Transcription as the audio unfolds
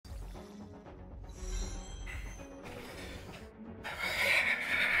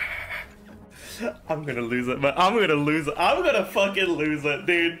I'm gonna lose it, but I'm gonna lose it. I'm gonna fucking lose it,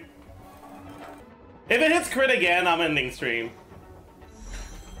 dude. If it hits crit again, I'm ending stream.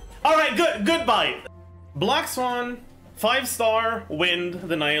 Alright, goodbye. Black Swan, 5-star, wind,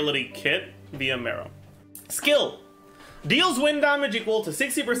 the Nihility Kit via Marrow. Skill. Deals wind damage equal to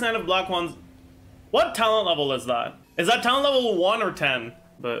 60% of Black One's... What talent level is that? Is that talent level 1 or 10?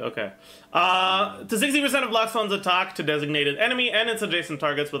 But okay. To 60% of Black Swan's attack to designated enemy and its adjacent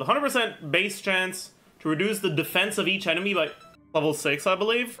targets with 100% base chance to reduce the defense of each enemy by level 6, I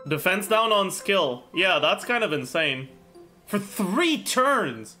believe. Defense down on skill. Yeah, that's kind of insane. For 3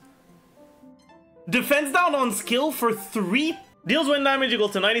 turns! Defense down on skill for 3... Deals wind damage equal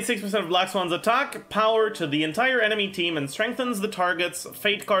to 96% of Black Swan's attack power to the entire enemy team and strengthens the target's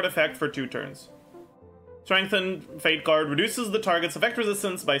fate card effect for 2 turns. Strengthened fate card reduces the target's effect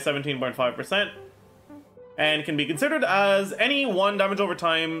resistance by 17.5% and can be considered as any 1 damage over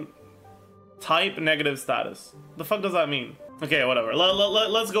time type negative status. The fuck does that mean? Okay, whatever.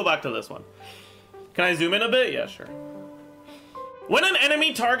 Let's go back to this one. Can I zoom in a bit? Yeah, sure. When an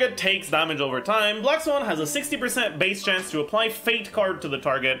enemy target takes damage over time, Black Swan has a 60% base chance to apply Fate card to the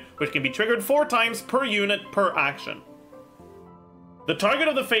target, which can be triggered 4 times per unit per action. The target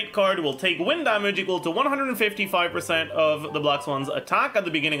of the Fate card will take wind damage equal to 155% of the Black Swan's attack at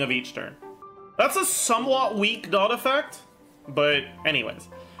the beginning of each turn. That's a somewhat weak dot effect, but anyways.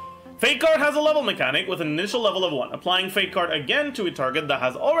 Fate card has a level mechanic with an initial level of 1. Applying Fate card again to a target that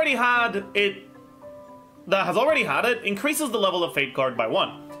has already had it increases the level of Fate card by 1.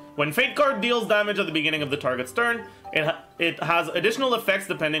 When Fate card deals damage at the beginning of the target's turn, it has additional effects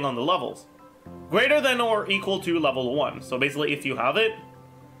depending on the levels. Greater than or equal to level 1. So basically, if you have it,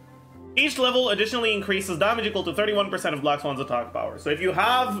 each level additionally increases damage equal to 31% of Black Swan's attack power. So if you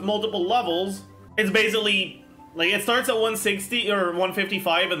have multiple levels, it's basically, like, it starts at 160 or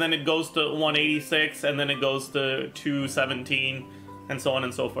 155, and then it goes to 186, and then it goes to 217, and so on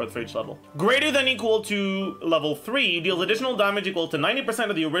and so forth for each level. Greater than equal to level 3 deals additional damage equal to 90%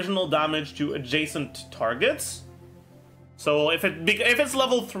 of the original damage to adjacent targets. So if it's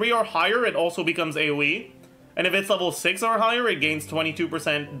level 3 or higher, it also becomes AoE. And if it's level 6 or higher, it gains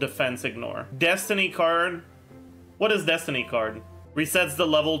 22% defense ignore. Destiny card. What is Destiny card? Resets the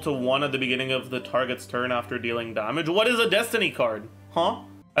level to 1 at the beginning of the target's turn after dealing damage. What is a Destiny card? Huh?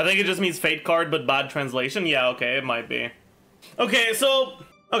 I think it just means Fate card, but bad translation. Yeah, okay, it might be. Okay, so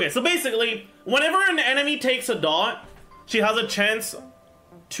basically, whenever an enemy takes a dot, she has a chance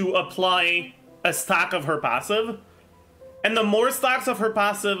to apply a stack of her passive. And the more stacks of her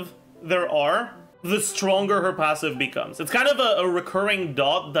passive there are, the stronger her passive becomes. It's kind of a recurring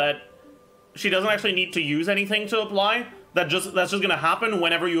dot that she doesn't actually need to use anything to apply. That's just gonna happen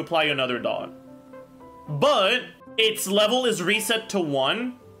whenever you apply another dot. But its level is reset to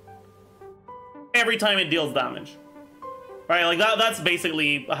 1 every time it deals damage. Right, like that's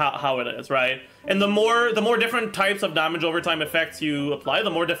basically how it is, right? And the more different types of damage over time effects you apply,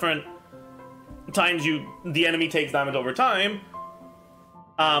 the more different times the enemy takes damage over time,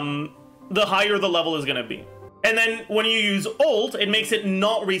 the higher the level is gonna be. And then when you use ult, it makes it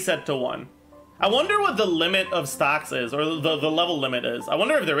not reset to 1. I wonder what the limit of stacks is, or the level limit is. I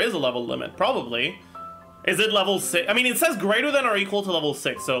wonder if there is a level limit. Probably. Is it level 6? I mean, it says greater than or equal to level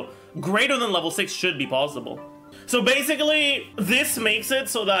 6, so greater than level 6 should be possible. So basically, this makes it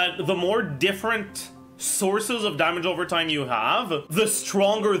so that the more different sources of damage over time you have, the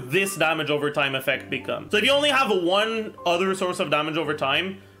stronger this damage over time effect becomes. So if you only have 1 other source of damage over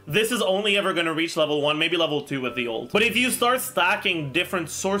time, this is only ever going to reach level 1, maybe level 2 with the ult. But if you start stacking different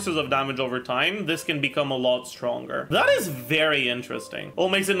sources of damage over time, this can become a lot stronger. That is very interesting.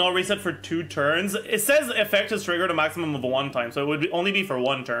 Ult makes it not reset for 2 turns. It says effect is triggered a maximum of 1 time, so it would only be for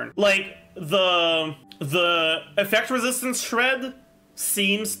 1 turn. Like, the effect resistance shred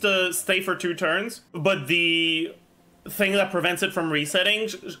seems to stay for 2 turns, but the thing that prevents it from resetting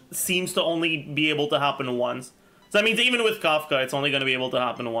seems to only be able to happen once. So that means even with Kafka, it's only going to be able to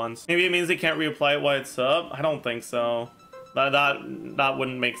happen once. Maybe it means they can't reapply it while it's up? I don't think so. That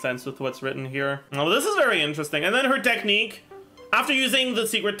wouldn't make sense with what's written here. Oh, this is very interesting. And then her technique. After using the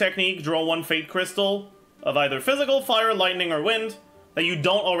secret technique, draw 1 Fate Crystal of either physical, fire, lightning, or wind that you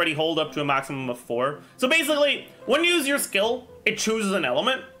don't already hold up to a maximum of 4. So basically, when you use your skill, it chooses an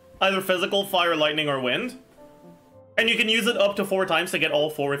element, either physical, fire, lightning, or wind. And you can use it up to 4 times to get all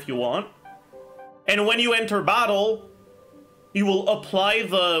 4 if you want. And when you enter battle, you will apply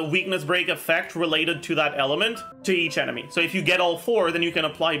the weakness break effect related to that element to each enemy. So if you get all 4, then you can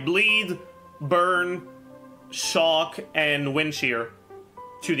apply bleed, burn, shock, and wind shear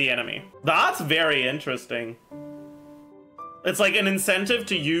to the enemy. That's very interesting. It's like an incentive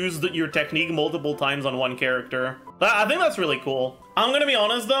to use your technique multiple times on one character. I think that's really cool. I'm gonna be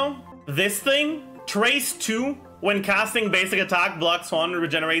honest though, this thing, Trace 2, when casting basic attack, Black Swan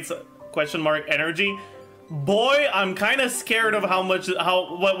regenerates (energy. Boy, I'm kind of scared of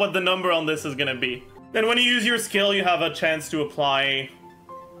what the number on this is gonna be. And when you use your skill, you have a chance to apply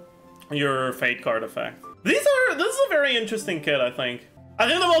your fate card effect. This is a very interesting kit, I think. I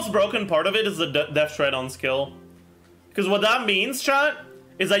think the most broken part of it is the Death Shred on skill. Because what that means, chat,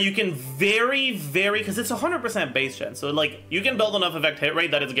 is that you can because it's 100% base gen, so like, you can build enough effect hit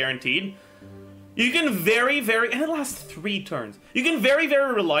rate that it's guaranteed. You can and it lasts 3 turns. You can very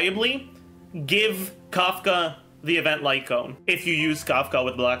reliably give Kafka the event light cone if you use Kafka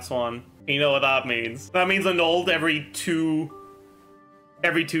with Black Swan. You know what that means. That means an ult every two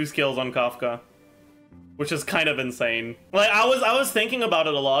skills on Kafka, which is kind of insane. Like, I was thinking about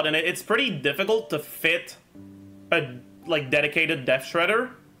it a lot, and it's pretty difficult to fit a like dedicated Death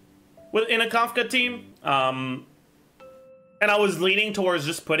Shredder in a Kafka team. And I was leaning towards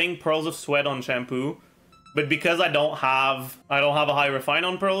just putting Pearls of Sweat on Shampoo, but because I don't have a high refine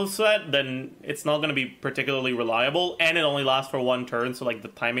on Pearls of Sweat, then it's not going to be particularly reliable, and it only lasts for 1 turn, so like the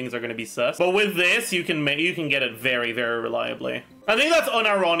timings are going to be sus. But with this, you can get it very reliably. I think that's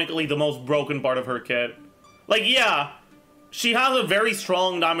unironically the most broken part of her kit. Like, yeah, she has a very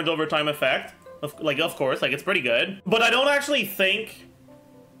strong damage over time effect. Of course, like, it's pretty good. But I don't actually think...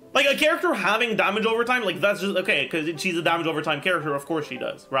 Like, a character having damage over time, like, that's just... Okay, because she's a damage over time character, of course she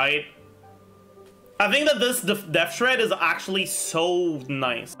does, right? I think that this Death Shred is actually so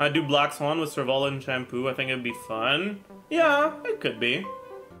nice. I do Black Swan with Serval and Shampoo. I think it'd be fun. Yeah, it could be.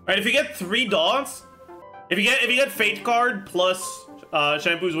 Alright, if you get 3 dots... If you get Fate card plus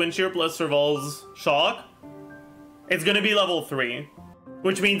Shampoo's Wind Shear plus Serval's Shock, it's gonna be level 3.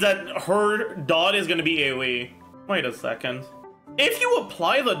 Which means that her dot is gonna be AoE. Wait a second. If you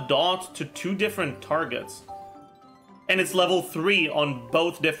apply the dot to 2 different targets, and it's level 3 on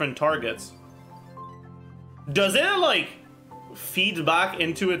both different targets, does it, like, feed back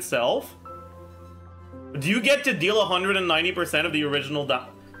into itself? Do you get to deal 190% of the original Well,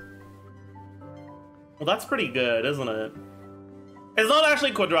 that's pretty good, isn't it? It's not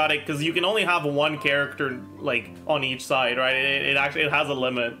actually quadratic, because you can only have 1 character, like, on each side, right? It has a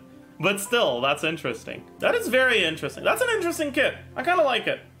limit. But still, that's interesting. That is very interesting. That's an interesting kit. I kind of like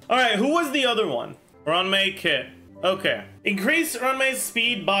it. Alright, who was the other one? Ruan Mei Kit. Okay. Increase Ruan Mei's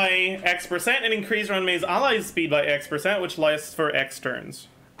speed by X% and increase Ruan Mei's allies' speed by X%, which lasts for X turns.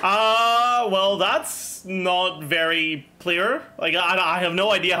 Well, that's not very clear. Like, I have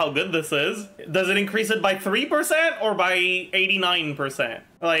no idea how good this is. Does it increase it by 3% or by 89%?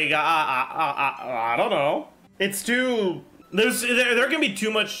 Like, I don't know. It's too... There can be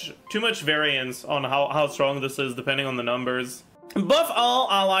too much variance on how strong this is depending on the numbers. Buff all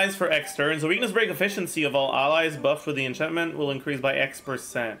allies for X turns. The weakness break efficiency of all allies buffed with the enchantment will increase by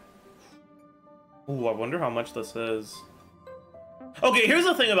X%. Ooh, I wonder how much this is. Okay, here's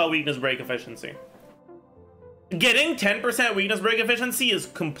the thing about weakness break efficiency. Getting 10% weakness break efficiency is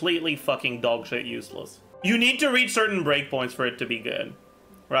completely fucking dogshit useless. You need to reach certain breakpoints for it to be good,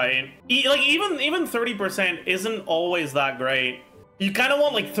 right? Like, even 30% isn't always that great. You kind of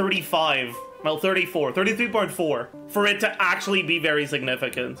want like 35, well 34, 33.4 for it to actually be very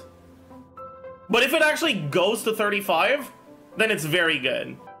significant. But if it actually goes to 35, then it's very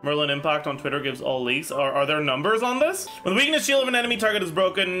good. Merlin Impact on Twitter gives all leaks. Are there numbers on this? When the weakness shield of an enemy target is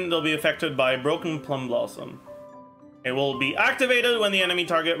broken, they'll be affected by Broken Plum Blossom. It will be activated when the enemy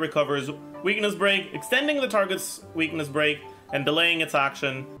target recovers weakness break, extending the target's weakness break and delaying its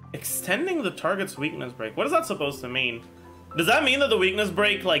action. Extending the target's weakness break? What is that supposed to mean? Does that mean that the weakness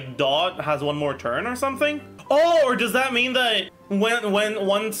break, like, dot has 1 more turn or something? Oh, or does that mean that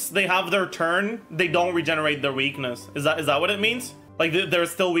once they have their turn, they don't regenerate their weakness? Is that what it means? Like, there's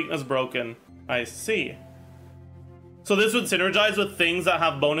still weakness broken. I see. So this would synergize with things that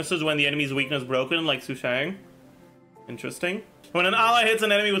have bonuses when the enemy's weakness broken, like Sushang. Interesting. When an ally hits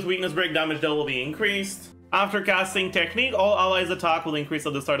an enemy with weakness break, damage dealt will be increased. After casting technique, all allies' attack will increase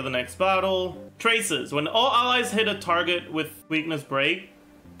at the start of the next battle. Traces. When all allies hit a target with weakness break,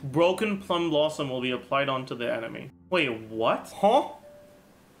 Broken Plum Blossom will be applied onto the enemy. Wait, what? Huh?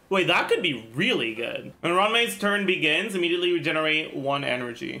 Wait, that could be really good. When Ruan Mei's turn begins, immediately regenerate 1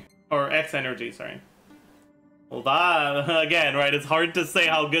 energy. Or X energy, sorry. Well, that, again, right, it's hard to say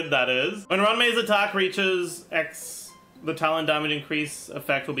how good that is. When Ruan Mei's attack reaches X, the talent damage increase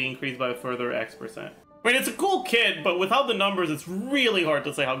effect will be increased by a further X%. I mean, it's a cool kit, but without the numbers, it's really hard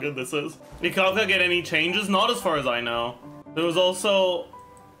to say how good this is. Did Kafka get any changes? Not as far as I know. There was also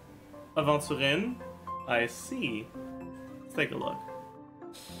Aventurine. I see. Let's take a look.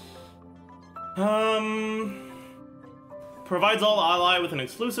 Provides all ally with an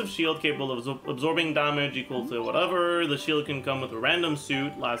exclusive shield capable of absorbing damage equal to whatever. The shield can come with a random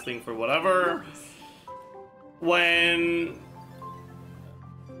suit lasting for whatever. When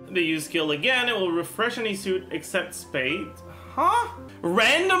they use skill again, it will refresh any suit except Spade. Huh?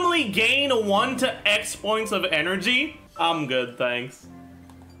 Randomly gain 1 to X points of energy? I'm good, thanks.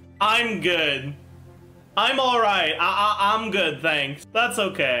 I'm good. I'm alright. I'm good, thanks. That's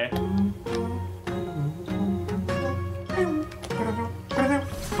okay.